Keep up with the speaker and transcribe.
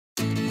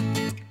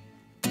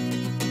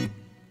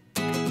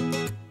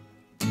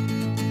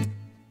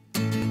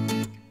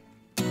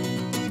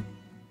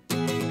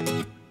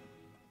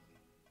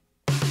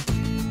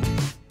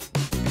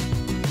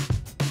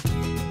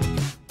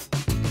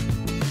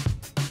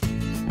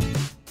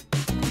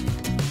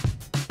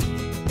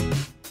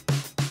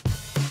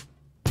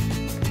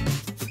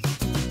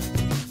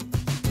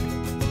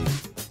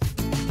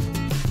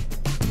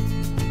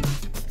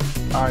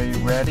Are you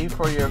ready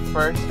for your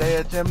first day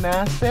of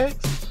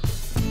gymnastics?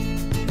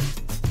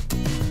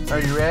 Are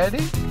you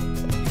ready?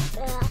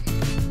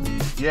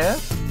 Yeah.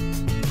 Yes?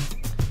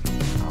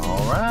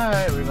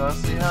 Alright, we're gonna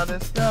see how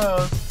this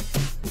goes.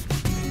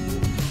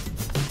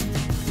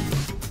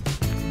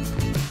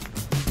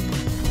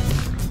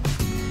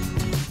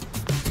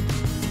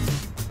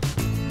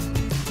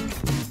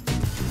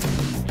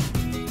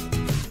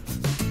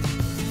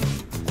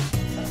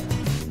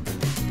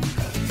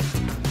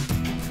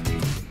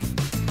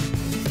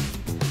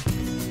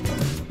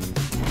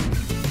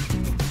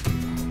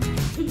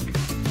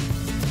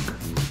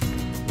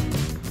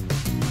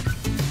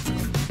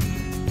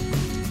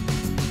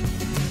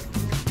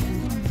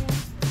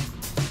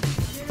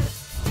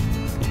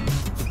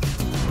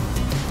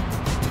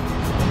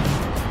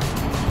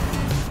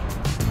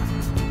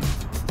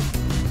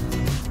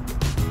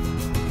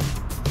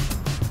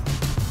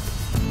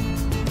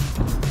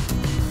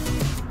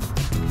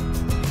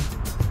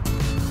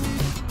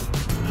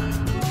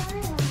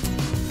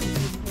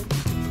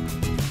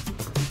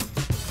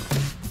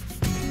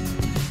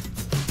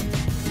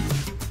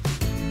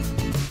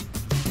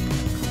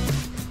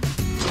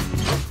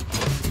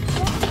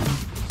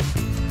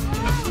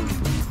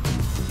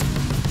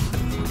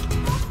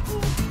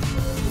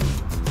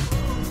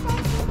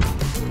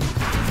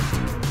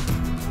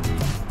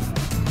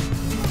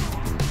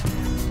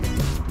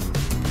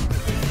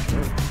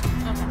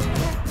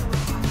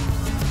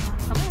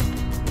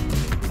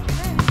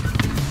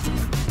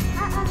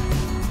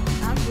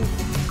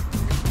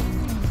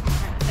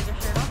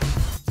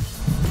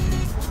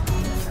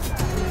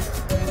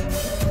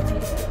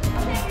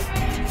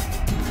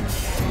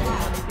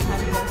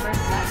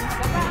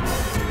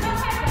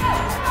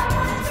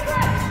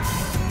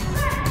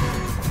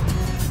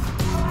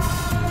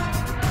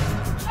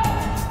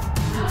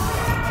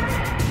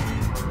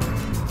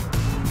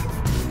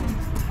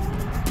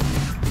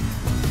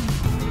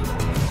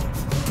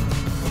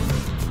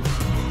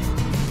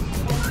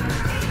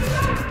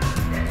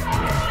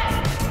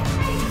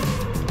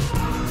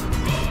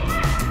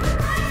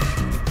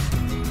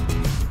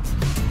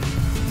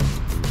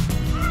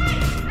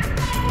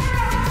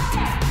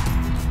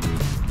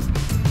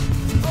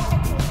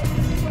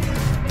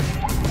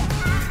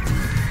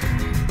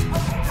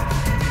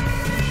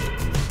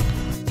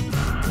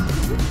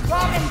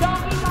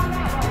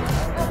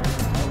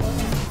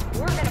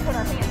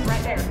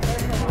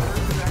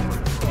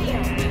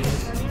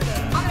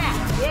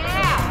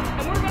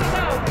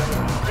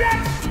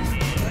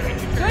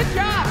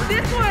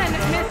 This one,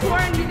 Miss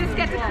Loryn, you just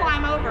get to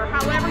climb over.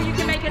 However you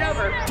can make it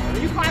over.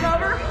 You climb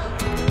over?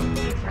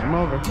 I'm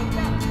over.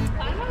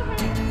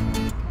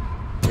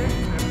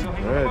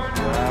 Good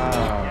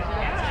job.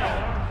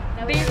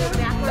 These are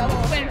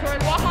double spin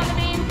towards. Walk on the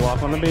beam.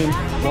 Walk on the beam.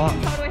 Walk.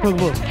 Look,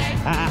 look.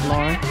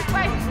 Loryn.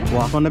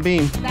 Walk on the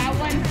beam. That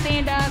one,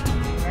 stand up.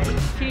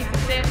 She needs to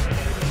sit.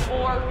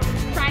 Or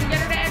try and get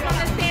her to edge on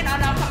this stand. Oh,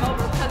 no, come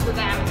over because of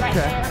that. Right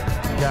there.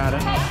 Got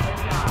it.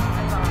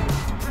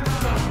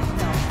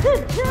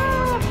 Good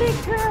job, big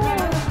girl.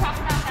 Let's talk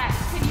about that.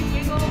 Can you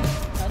wiggle?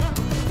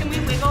 Can we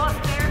wiggle up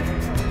there?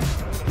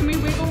 Can we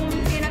wiggle when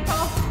we stand up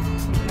tall?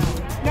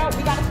 No,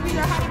 we got to squeeze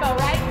our honey bow,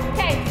 right?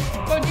 Okay,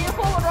 go do your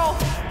forward roll.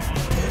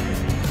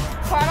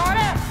 Climb on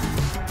up.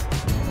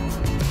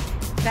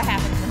 That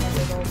happens when I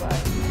wiggle, but.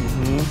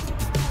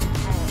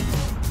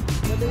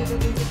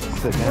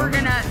 Sit down. We're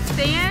going to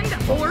stand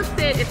or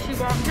sit if she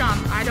won't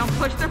jump. I don't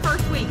push the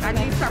first week. I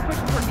need to start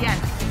pushing towards the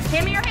end.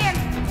 Hand me your hands.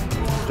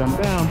 Jump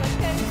down.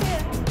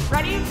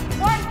 Ready?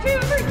 1, 2,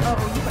 3.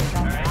 Oh, you put it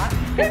on that.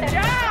 Good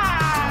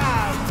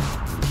job.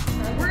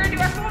 We're going to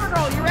do our forward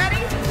roll. You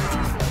ready?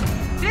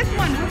 This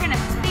one, we're going to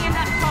stand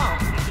up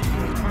tall.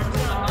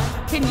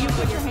 Can you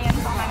put your hands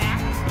on my mat?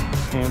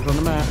 Hands on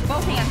the mat.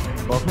 Both hands.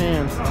 Both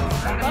hands. Both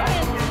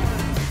hands.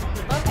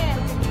 Both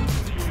hands.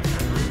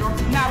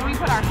 Now we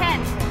put our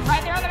heads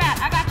right there on the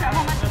mat. I got you.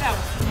 Hold on, let's go.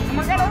 And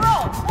we're going to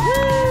roll.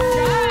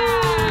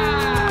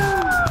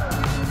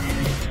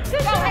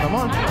 Good job. Come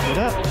on. Get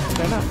up.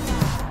 Stand up.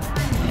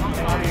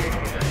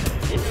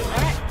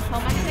 Alright,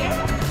 hold my here.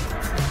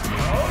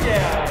 Oh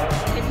yeah.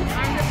 Get your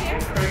arms up here.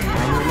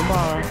 Arms on the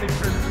bar.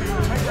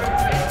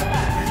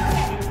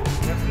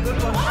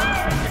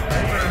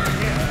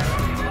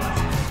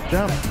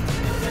 Jump.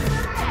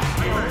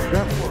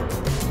 Jump.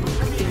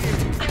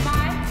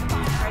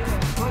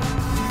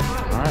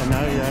 Alright,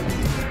 now you have to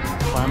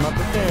climb up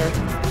the stairs.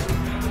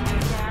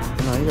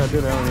 No, you gotta do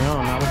that on your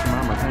own, not with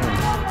mama's hand.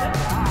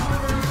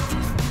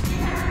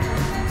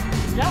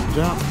 Jump.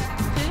 Jump.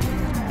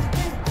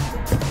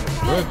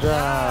 Good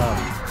job.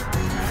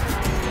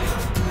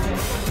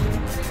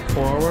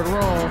 Forward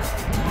roll.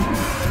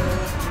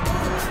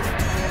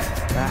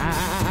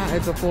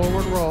 It's a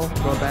forward roll.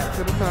 Go back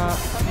to the top.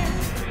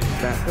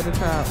 Back to the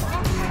top.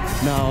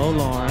 No,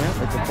 Loryn.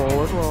 It's a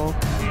forward roll.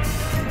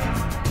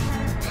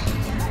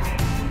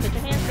 Put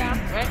your hands down.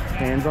 Right.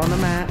 Hands on the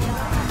mat.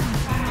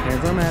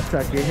 Hands on the mat.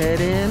 Tuck your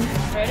head in.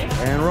 Ready?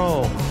 And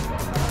roll.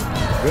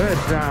 Good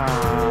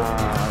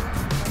job.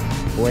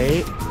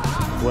 Wait.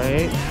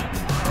 Wait.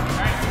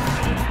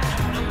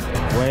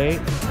 Wait.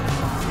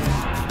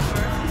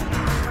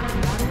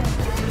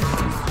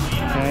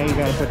 Okay, you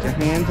gotta put your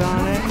hands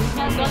on it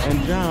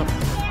and jump.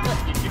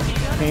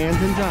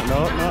 Hands and jump.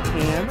 No, no,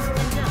 hands.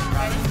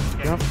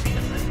 Jump.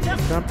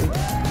 Jumping.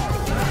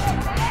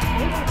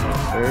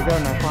 There you go.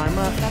 Now climb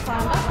up.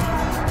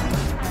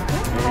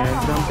 And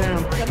jump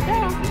down.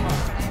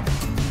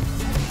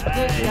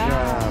 Good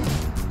job.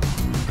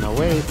 Now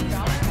wait. Good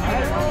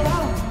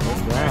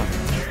job.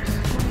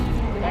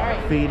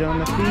 Feet on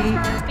the feet.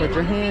 Put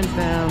your hands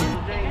down.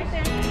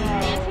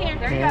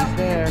 Hands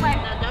there.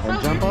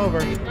 And jump over.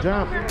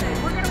 Jump. We're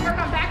going to work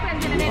on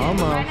backbends in a minute.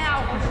 Almost. Right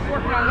now, we're just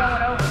working on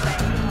going over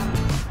things.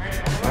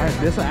 Alright,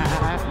 this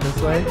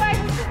way.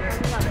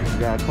 You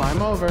gotta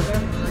climb over.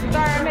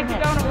 Sorry, I make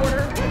it go in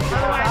order.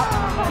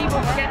 Otherwise,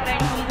 people forget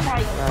things.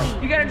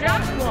 You gotta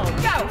jump?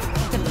 Go.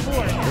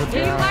 Do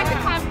you like to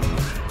climb?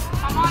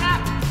 Come on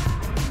up.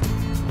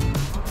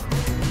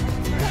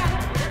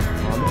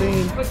 On the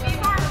beam. Put these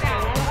arms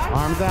out.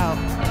 Arms out.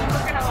 And then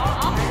we're gonna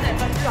opposite.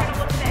 Let's go.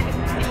 Look at that.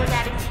 See where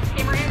that is.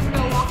 Camera is.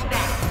 Go walk to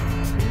that.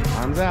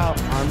 Arms out.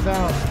 Arms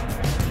out.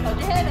 Hold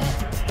your head in.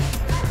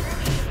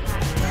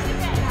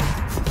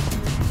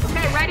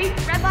 Okay, ready?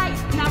 Red light.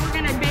 Now we're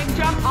gonna big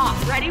jump off.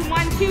 Ready?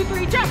 1, 2,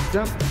 3, jump.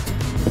 Jump.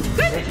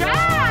 Good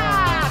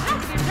job.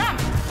 That's a good jump.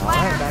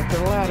 Alright, back to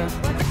the ladder.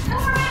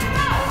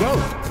 Go.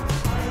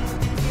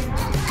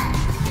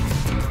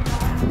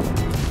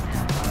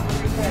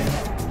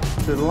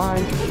 To the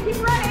line.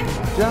 Keep running.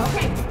 Jump.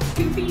 Okay,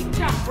 2 feet,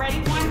 jump. Ready?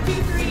 1, 2,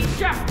 3,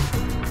 jump.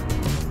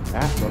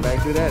 Go back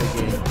to that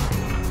again.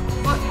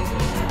 Look.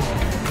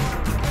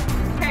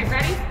 Okay,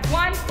 ready?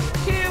 1,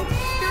 2,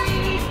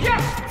 3,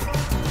 jump.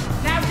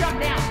 Now jump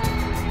down.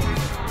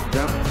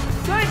 Jump.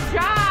 Good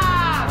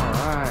job.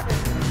 Alright.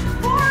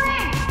 4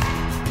 in.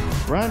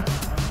 Run.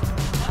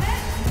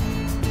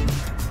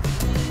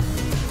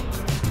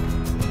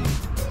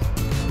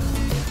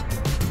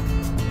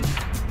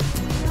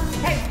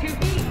 Okay, 2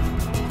 feet.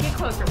 Get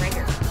closer right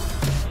here.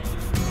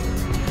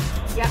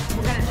 Yep,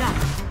 we're gonna jump.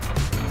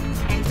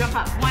 And jump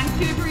up. 1,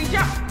 2, 3,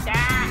 jump.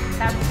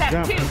 That's step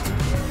Jump. 2.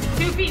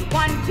 2 feet.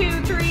 1,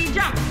 2, 3,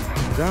 jump.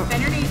 Jump.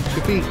 Bend your knees.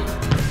 2 feet.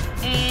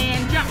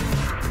 And jump.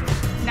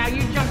 Now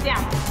you jump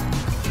down.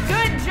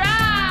 Good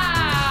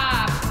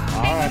job.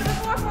 All Okay, right. go to the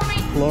floor for me.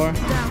 Floor.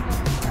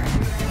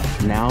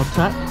 Now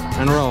tuck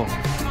and roll.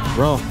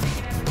 Roll.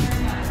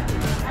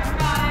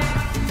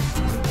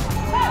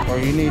 Or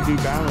you need to do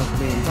balance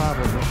beam,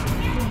 probably.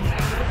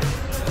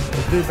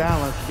 Let's do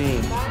balance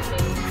beam.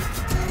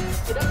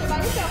 Get up there by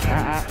yourself. Get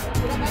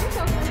up by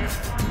yourself.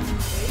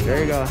 There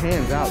you go.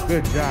 Hands out.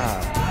 Good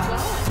job.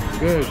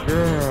 Good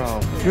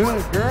girl.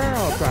 Good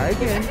girl. Try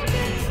again.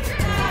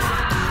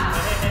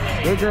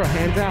 Good girl.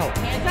 Hands out.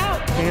 Hands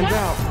out. Hands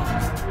out.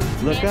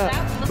 Look Hands up.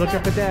 out. Look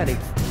up at daddy.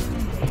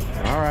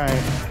 All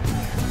right.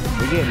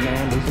 We get it,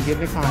 man. Lisa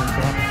getting the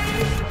concept.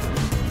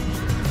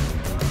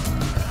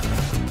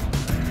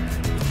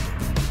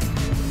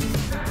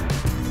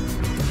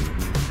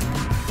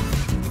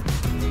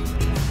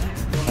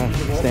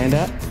 Stand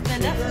up.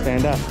 Stand up.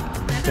 Stand up.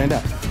 Stand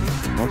up.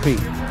 1 feet.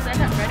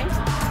 Stand up. Ready?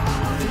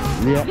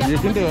 Yep, you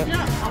can do it.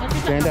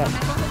 Stand up.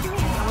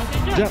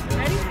 Jump.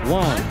 Ready?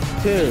 1,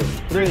 2,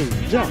 3,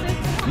 jump.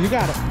 You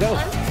got it. Go.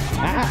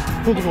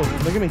 Pull the ball.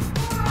 Look at me.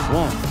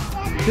 1,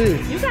 2.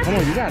 Come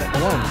on, you got it.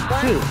 1,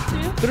 2,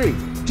 3.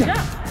 Jump.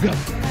 Go.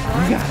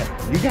 You got it.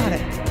 You got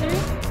it.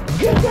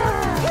 Good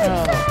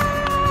job.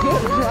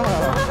 Good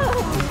job.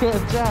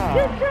 Good job.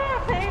 Good job,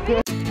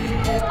 baby.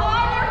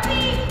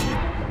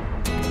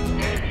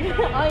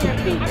 On your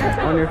feet.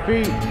 On your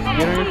feet.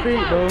 Get on your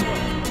feet, boo.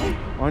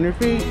 On your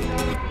feet.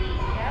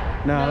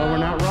 No, we're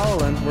not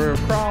rolling. We're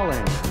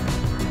crawling.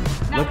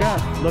 Look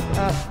up. Look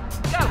up.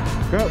 Go.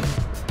 Go.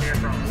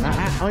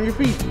 On your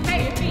feet. Hey,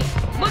 your feet.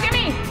 Look at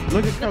me.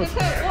 Look at Coach.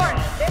 Loryn,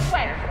 this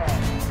way.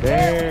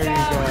 There you go.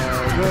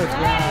 Good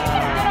Ready?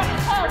 Get job. on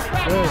your toes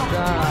right Good now.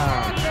 job.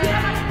 Get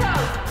on your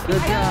toes.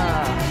 Good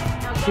job.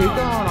 Keep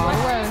going all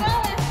the way.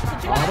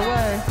 All the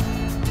way.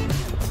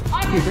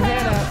 Keep your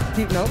head up.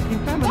 Keep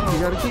coming. You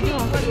gotta keep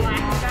going.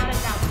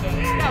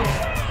 Go.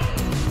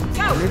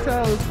 Go. On your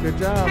toes. Good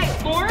job. Hey,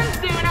 Loryn's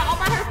doing it all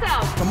by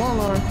herself. Come on,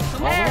 Loryn. All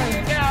the There you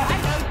way. go. I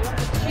know you.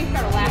 She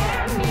started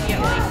laughing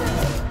immediately.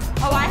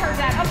 Oh, I heard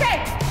that. Okay,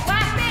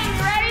 last thing.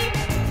 You ready?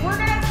 We're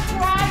gonna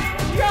try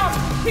and jump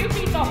 2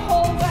 feet the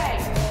whole way.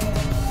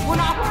 We're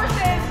not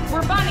horses.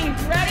 We're bunnies.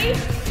 Ready?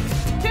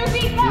 2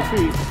 feet. Go.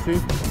 2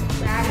 feet. 2.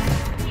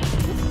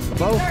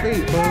 Both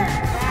feet, boo.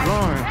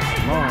 Loryn.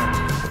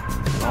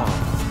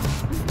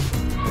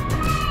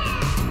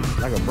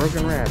 Like a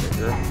broken rabbit,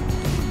 girl.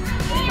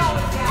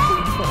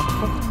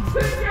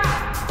 Good job.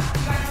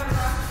 You guys wanna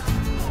run?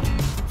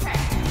 Okay.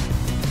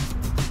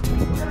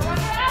 We're gonna run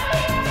it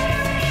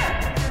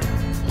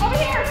over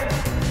here.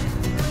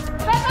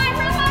 Red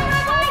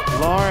light.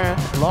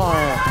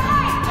 Loryn.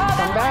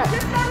 Come back.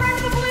 Just start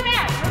running the blue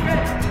mat. We're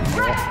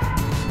good.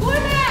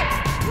 Blue mat.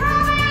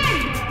 Run.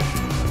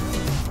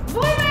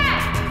 Blue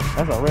mat.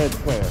 That's a red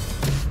square.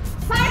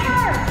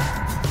 Cyber.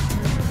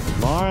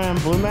 Loryn,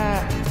 blue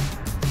mat.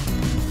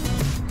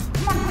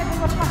 Come on, Cyber.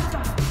 Let's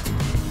run.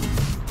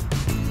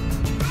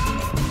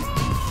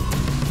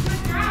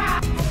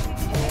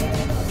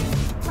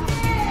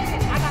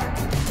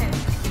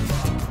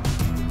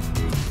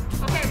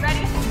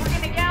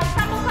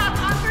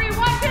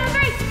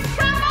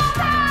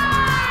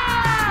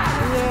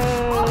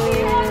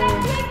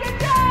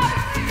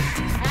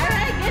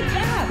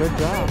 Good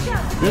job.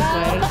 This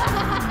way.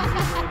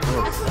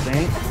 Little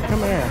stink. Come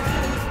here.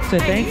 Say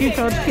thank you,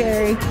 Coach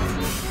Carrie.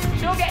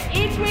 She'll get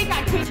each week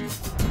I keep.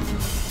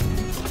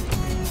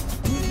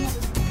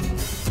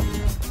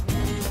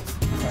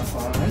 Have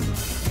fun.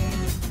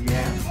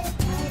 Yeah.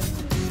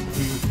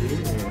 You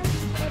did.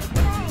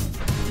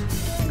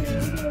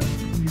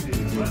 You did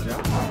a good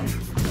job.